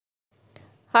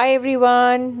Hi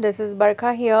everyone, this is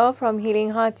Barkha here from Healing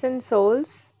Hearts and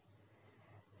Souls.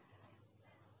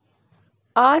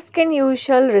 Ask and you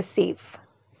shall receive.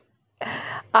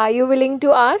 Are you willing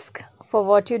to ask for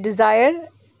what you desire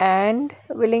and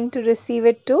willing to receive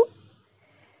it too?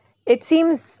 It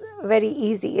seems very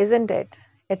easy, isn't it?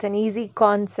 It's an easy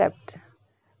concept.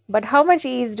 But how much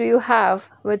ease do you have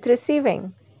with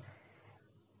receiving?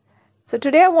 So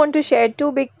today I want to share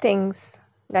two big things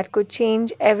that could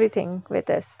change everything with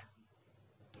us.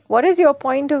 What is your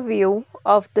point of view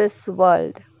of this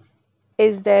world?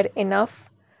 Is there enough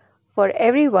for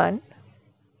everyone?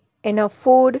 Enough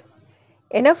food,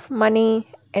 enough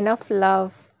money, enough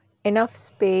love, enough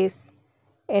space,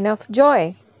 enough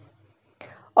joy?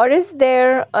 Or is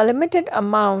there a limited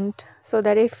amount so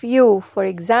that if you, for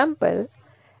example,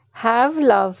 have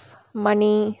love,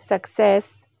 money,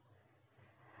 success,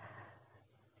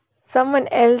 someone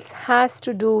else has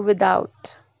to do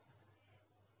without?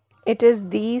 It is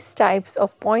these types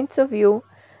of points of view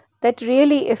that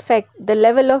really affect the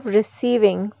level of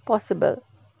receiving possible.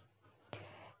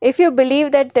 If you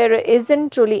believe that there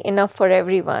isn't truly enough for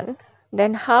everyone,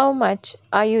 then how much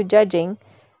are you judging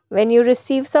when you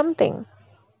receive something?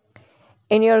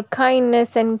 In your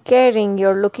kindness and caring,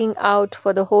 you're looking out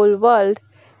for the whole world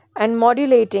and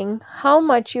modulating how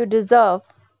much you deserve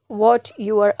what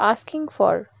you are asking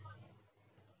for.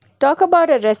 Talk about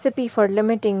a recipe for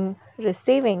limiting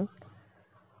receiving.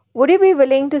 Would you be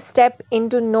willing to step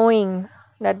into knowing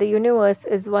that the universe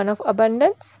is one of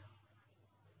abundance?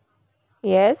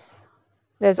 Yes.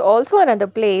 There's also another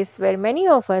place where many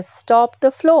of us stop the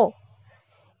flow.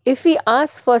 If we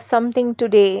ask for something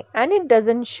today and it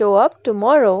doesn't show up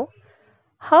tomorrow,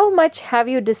 how much have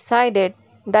you decided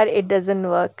that it doesn't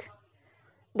work?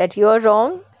 That you're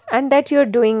wrong and that you're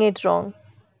doing it wrong?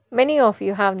 Many of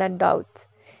you have that doubt.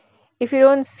 If you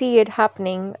don't see it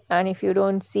happening and if you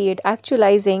don't see it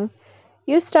actualizing,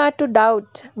 you start to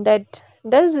doubt that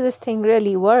does this thing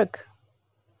really work?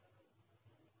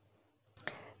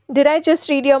 Did I just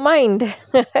read your mind?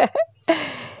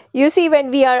 You see,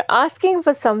 when we are asking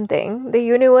for something, the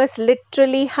universe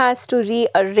literally has to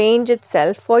rearrange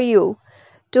itself for you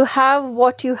to have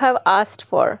what you have asked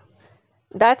for.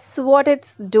 That's what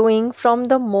it's doing from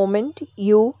the moment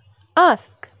you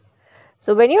ask.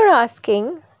 So, when you're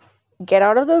asking, get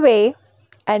out of the way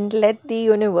and let the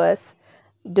universe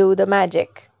do the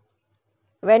magic.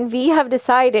 When we have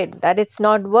decided that it's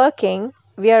not working,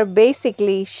 we are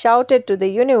basically shouted to the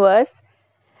universe,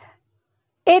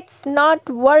 it's not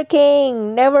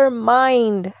working, never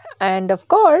mind. And of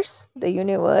course, the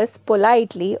universe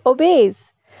politely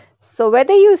obeys. So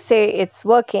whether you say it's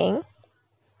working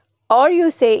or you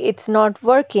say it's not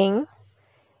working,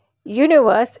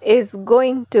 universe is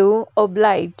going to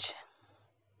oblige.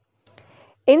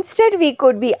 Instead, we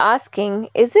could be asking,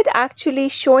 is it actually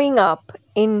showing up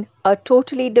in a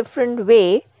totally different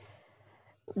way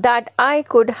that I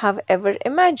could have ever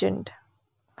imagined?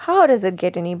 How does it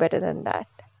get any better than that?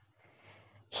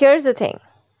 Here's the thing.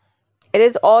 It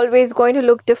is always going to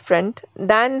look different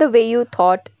than the way you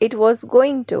thought it was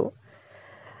going to.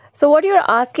 So, what you're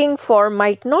asking for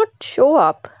might not show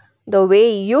up the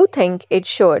way you think it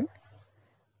should,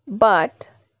 but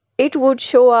it would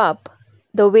show up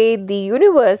the way the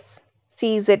universe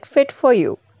sees it fit for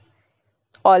you.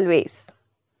 Always.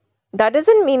 That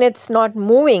doesn't mean it's not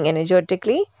moving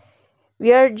energetically.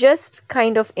 We are just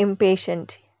kind of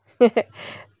impatient.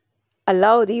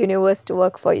 Allow the universe to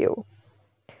work for you.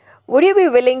 Would you be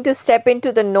willing to step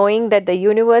into the knowing that the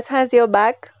universe has your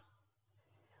back?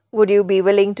 Would you be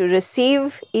willing to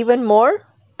receive even more?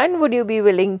 And would you be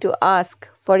willing to ask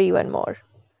for even more?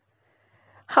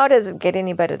 How does it get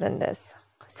any better than this?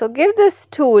 So give this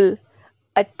tool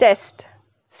a test,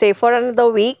 say for another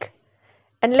week,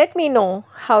 and let me know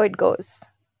how it goes.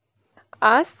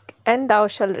 Ask and thou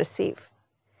shalt receive.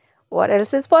 What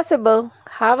else is possible?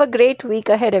 Have a great week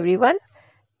ahead, everyone.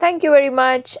 Thank you very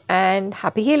much and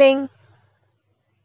happy healing.